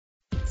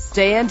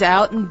Stand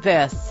out in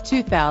this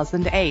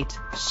 2008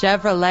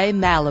 Chevrolet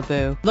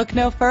Malibu. Look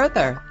no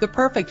further. The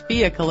perfect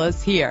vehicle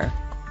is here.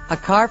 A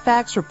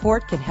Carfax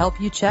report can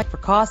help you check for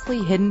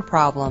costly hidden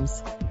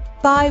problems.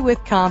 Buy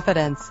with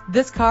confidence.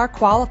 This car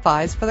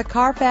qualifies for the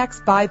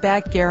Carfax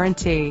buyback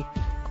guarantee.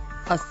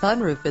 A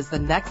sunroof is the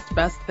next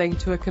best thing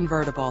to a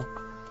convertible.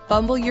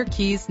 Fumble your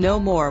keys no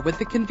more with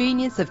the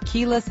convenience of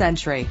keyless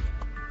entry.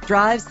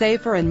 Drive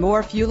safer and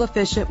more fuel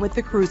efficient with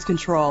the cruise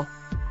control.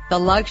 The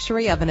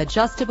luxury of an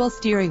adjustable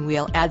steering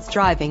wheel adds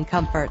driving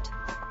comfort.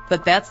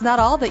 But that's not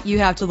all that you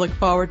have to look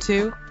forward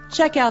to.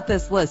 Check out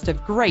this list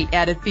of great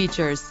added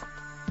features.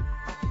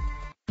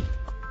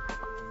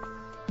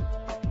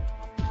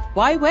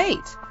 Why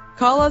wait?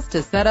 Call us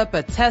to set up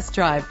a test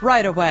drive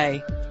right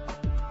away.